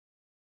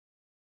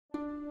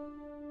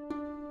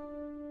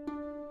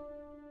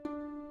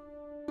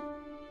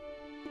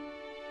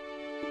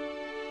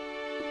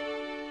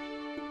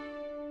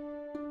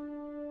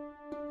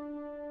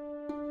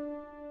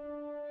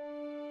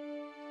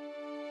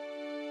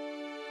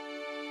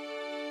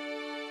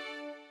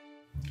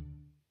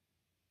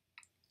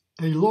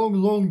A long,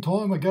 long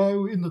time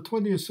ago in the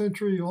 20th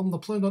century on the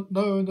planet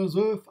known as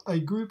Earth, a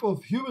group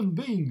of human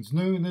beings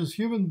known as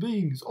human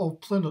beings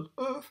of planet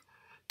Earth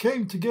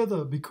came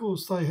together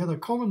because they had a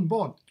common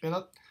bond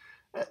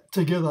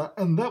together,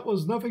 and that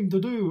was nothing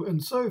to do,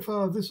 and so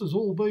far this has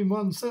all been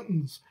one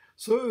sentence.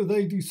 So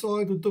they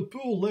decided to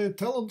pool their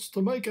talents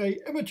to make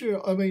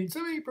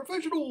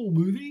semi-professional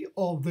movie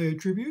of their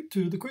tribute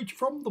to the creature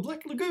from the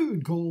Black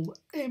Lagoon called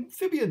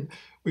Amphibian,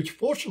 which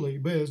fortunately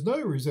bears no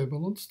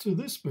resemblance to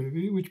this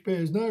movie, which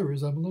bears no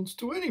resemblance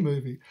to any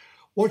movie.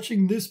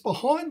 Watching this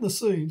behind the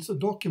scenes, the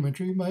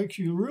documentary makes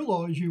you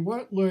realise you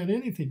won't learn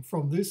anything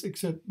from this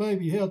except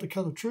maybe how to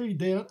cut a tree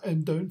down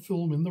and don't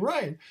film in the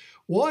rain.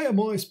 Why am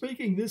I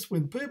speaking this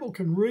when people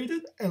can read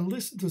it and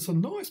listen to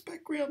some nice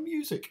background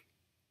music?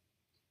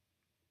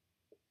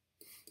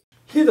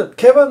 Hit it,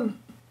 Kevin!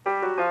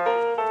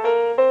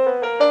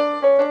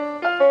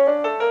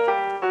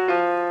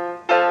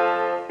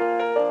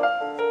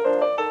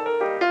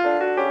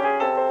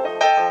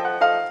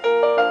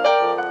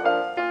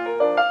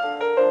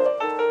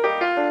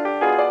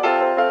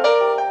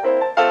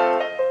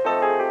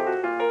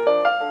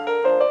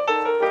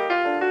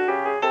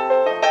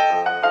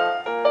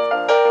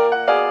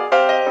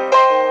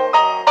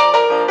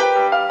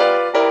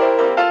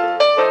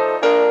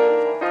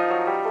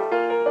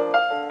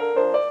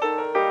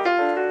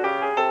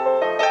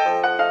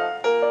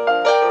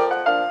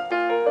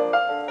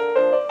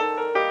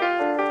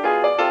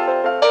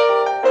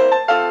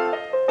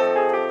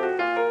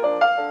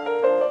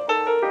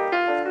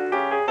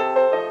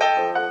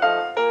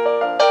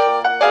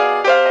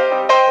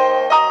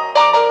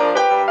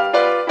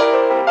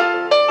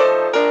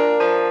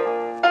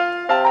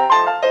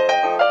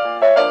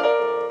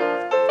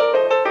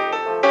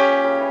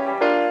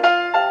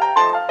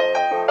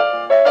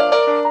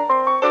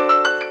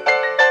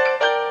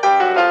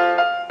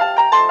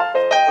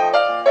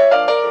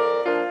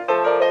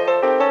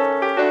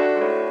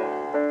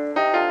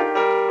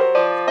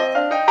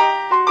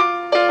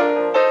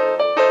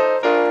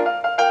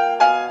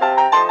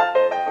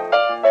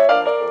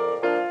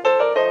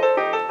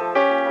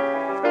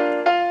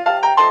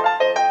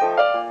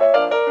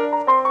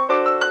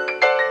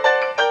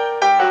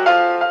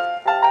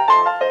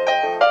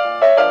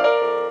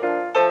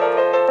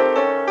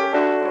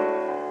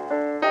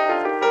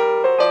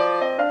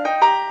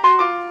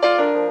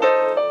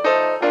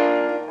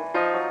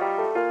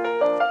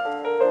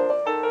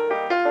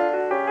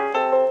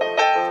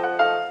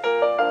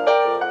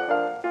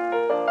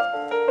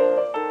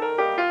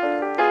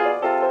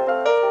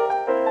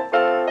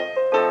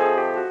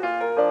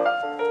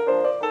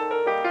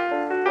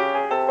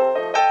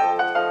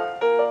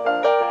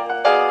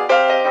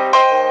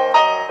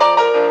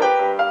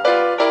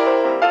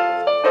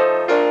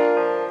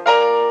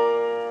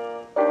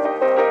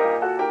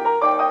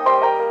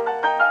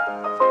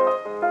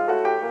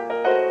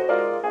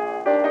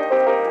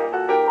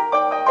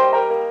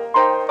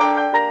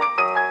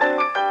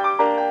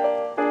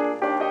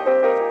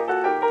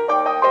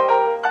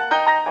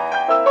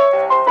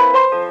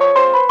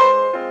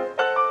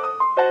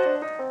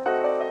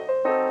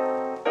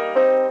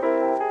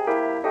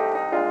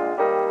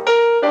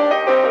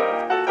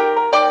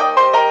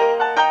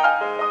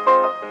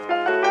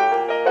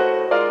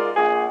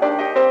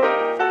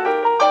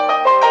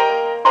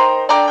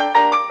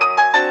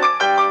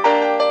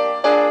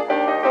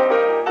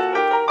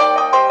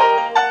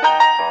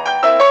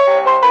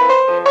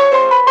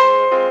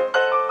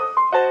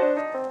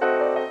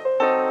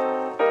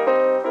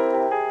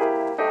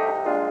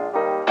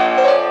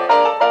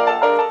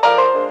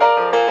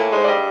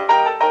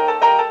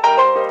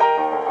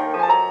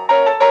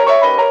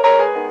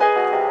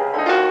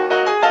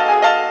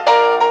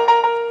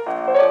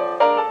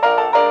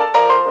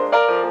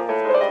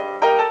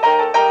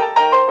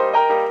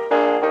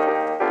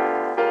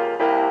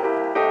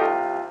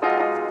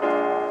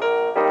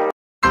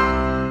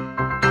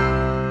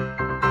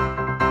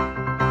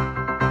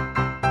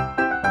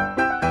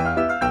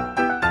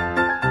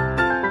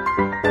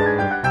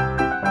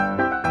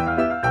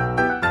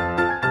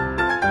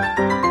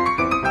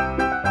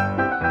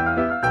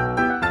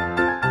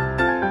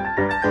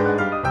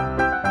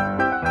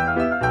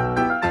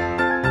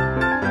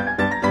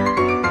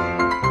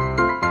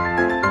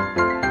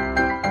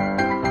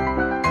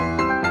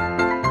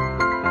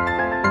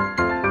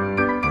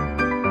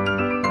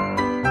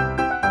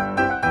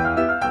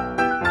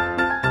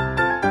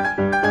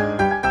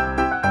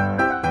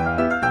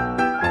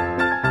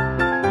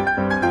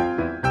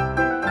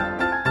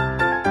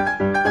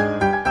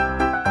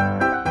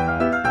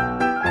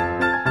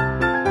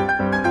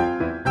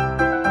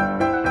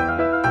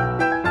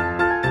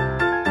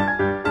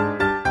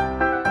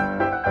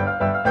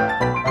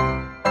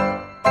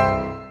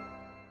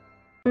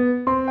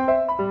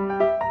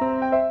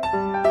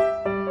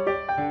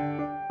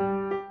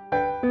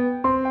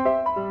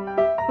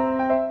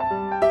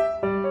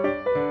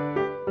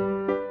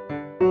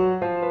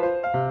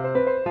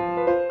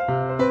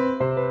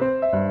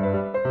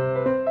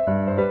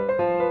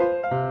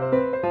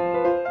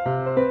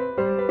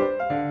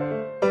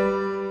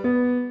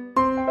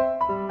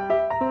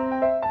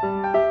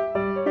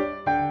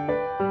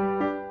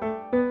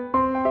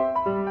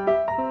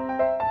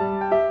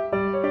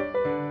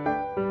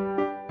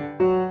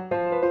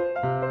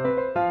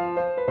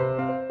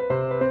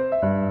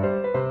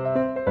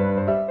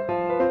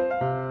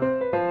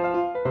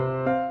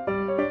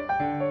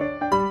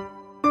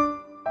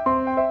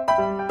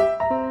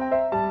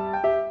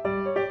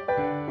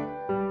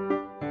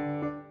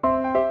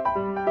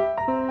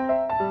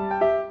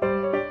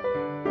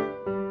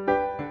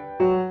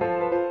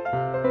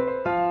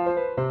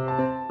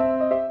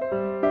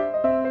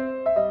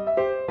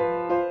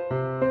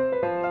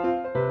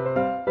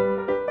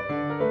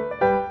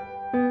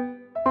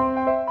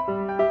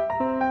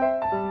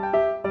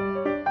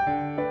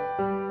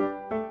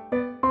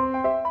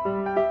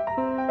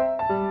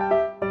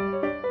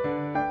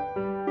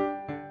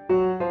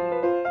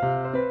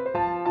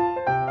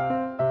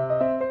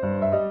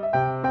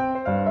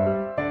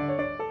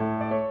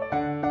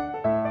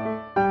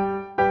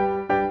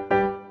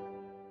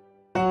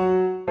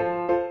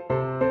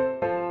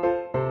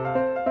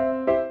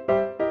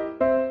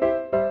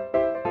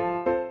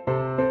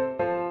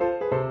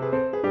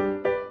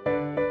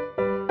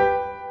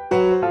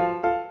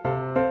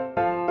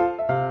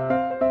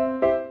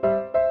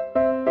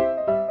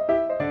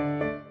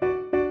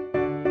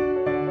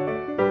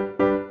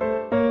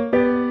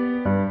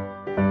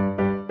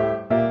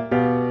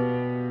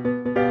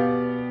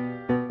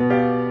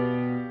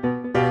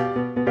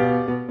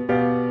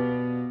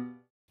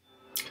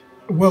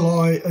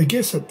 Well, I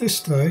guess at this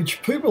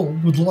stage people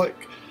would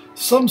like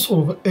some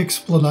sort of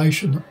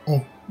explanation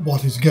of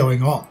what is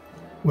going on.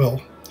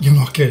 Well, you're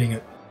not getting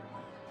it.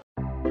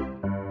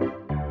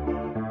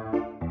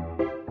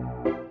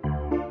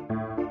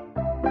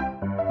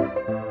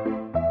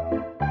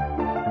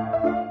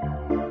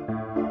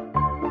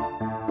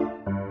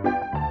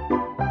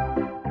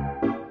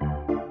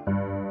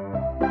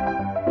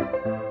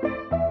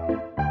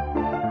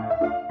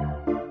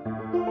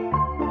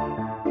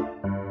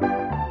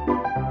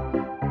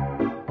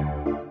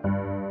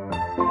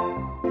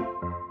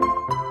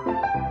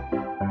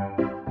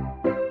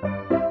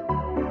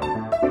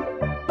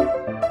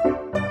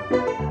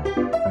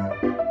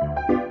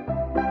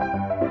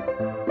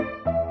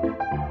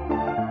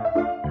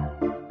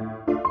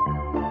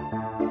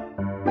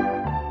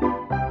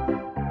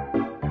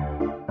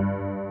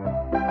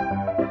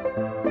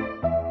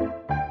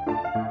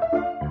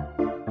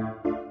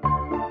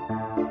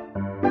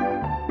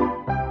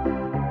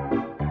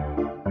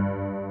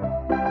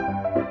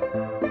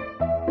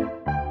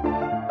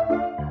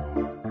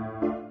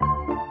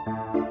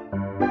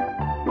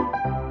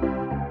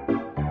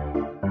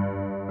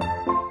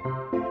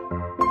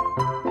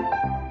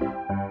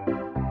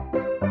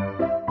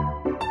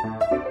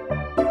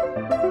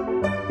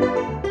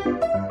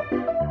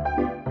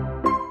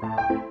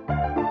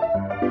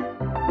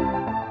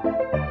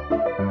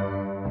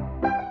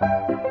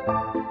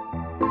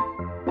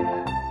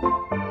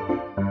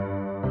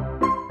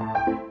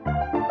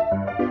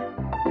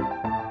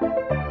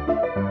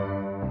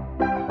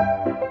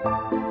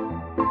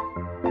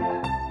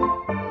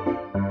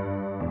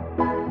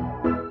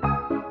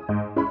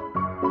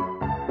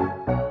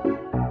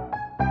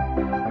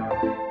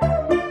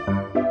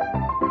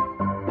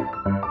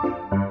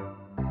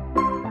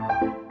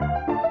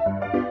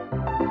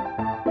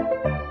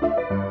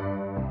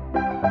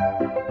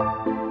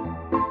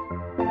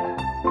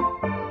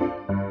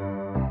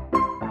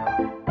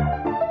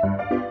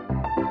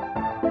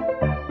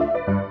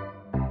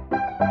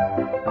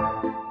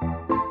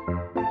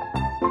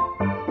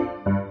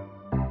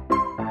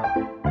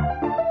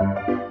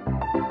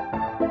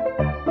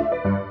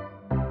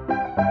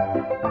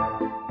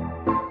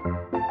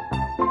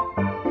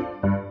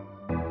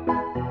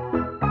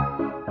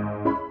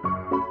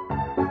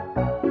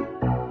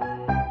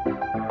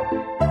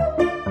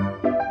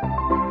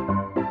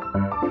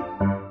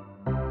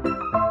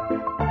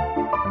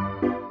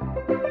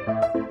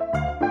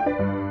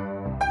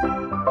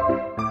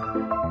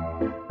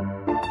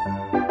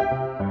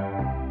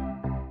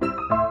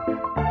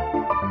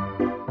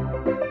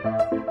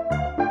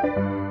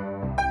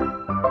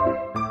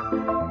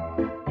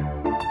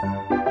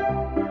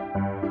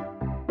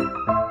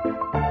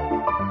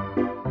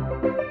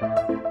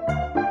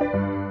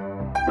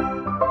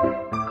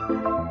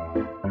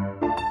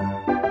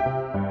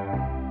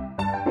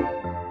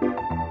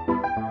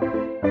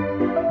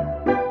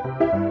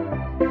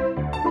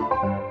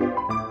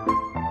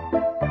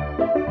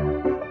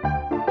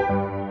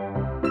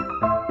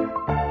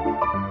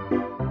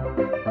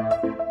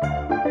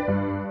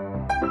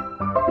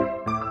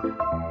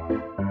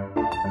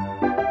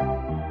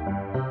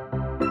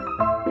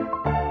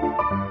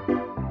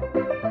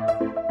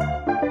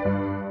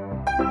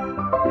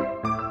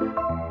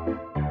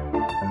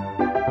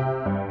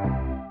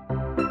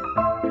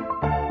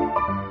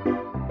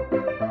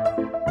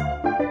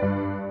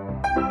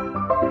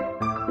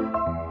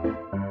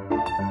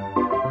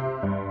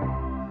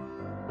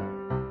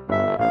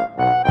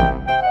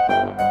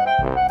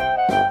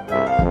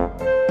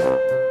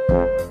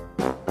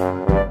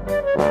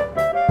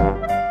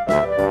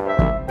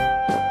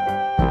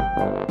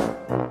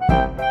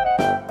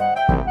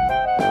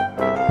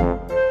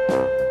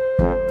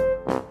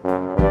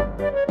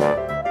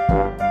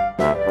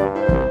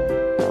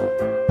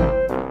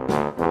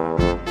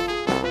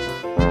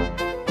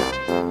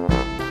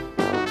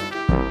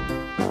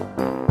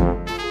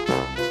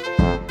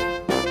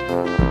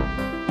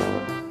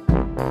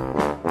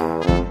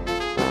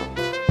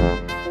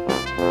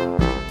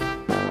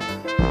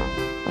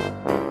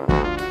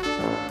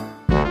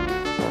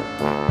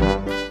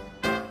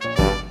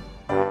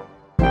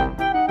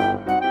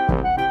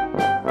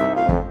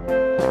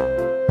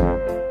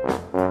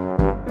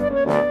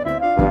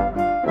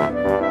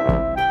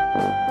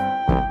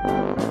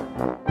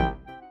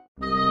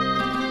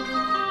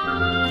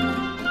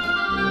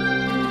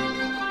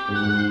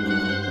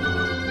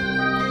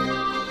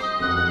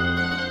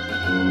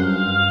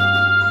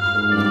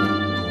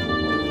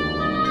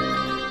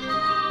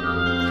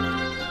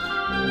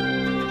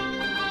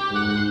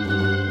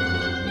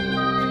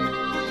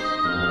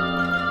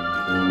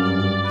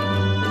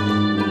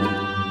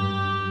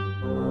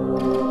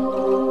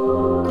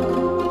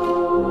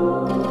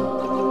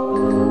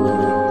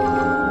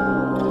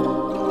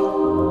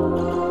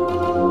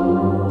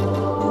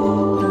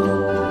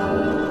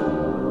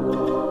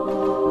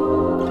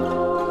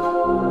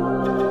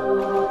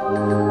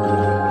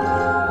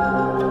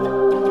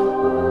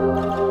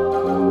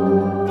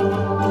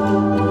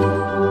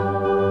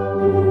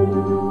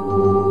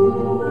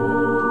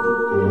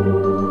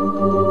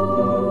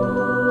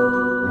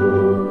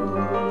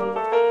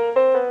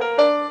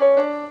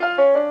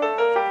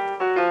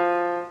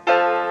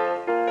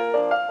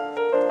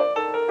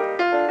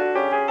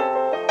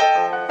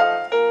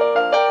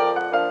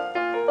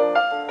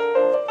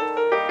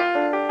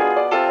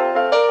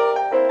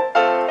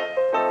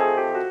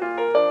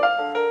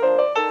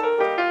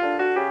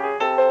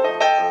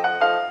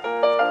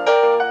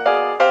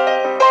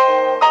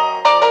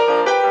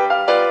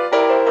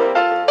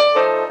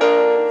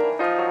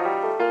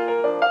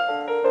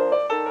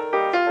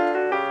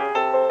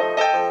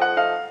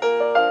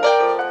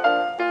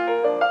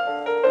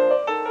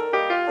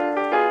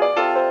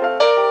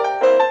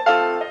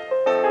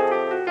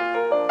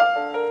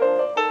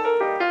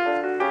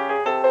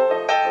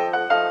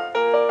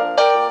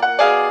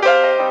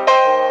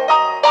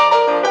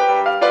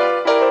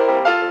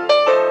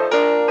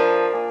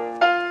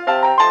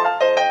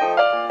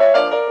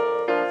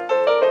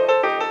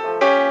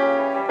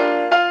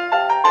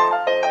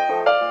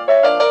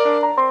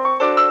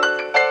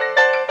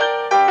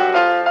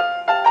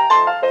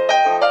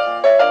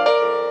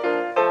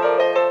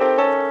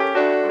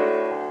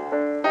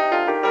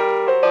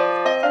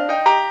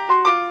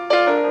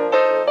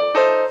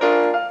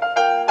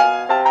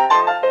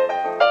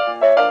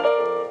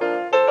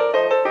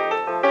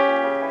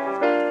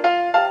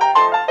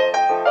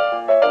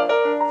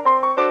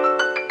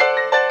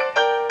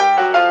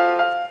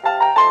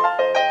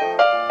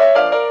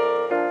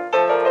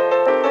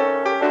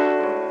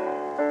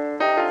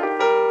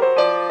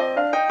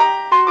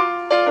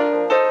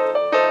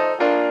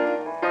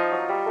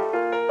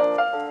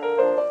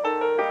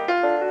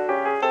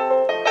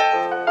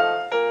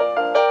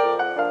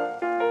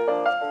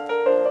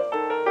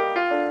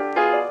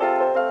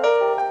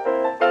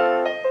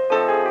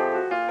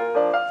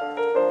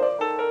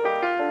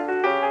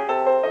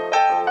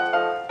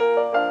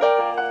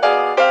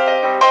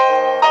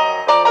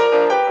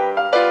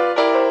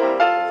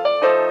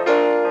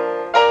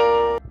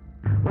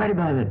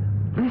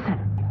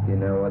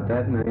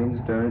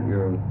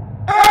 room.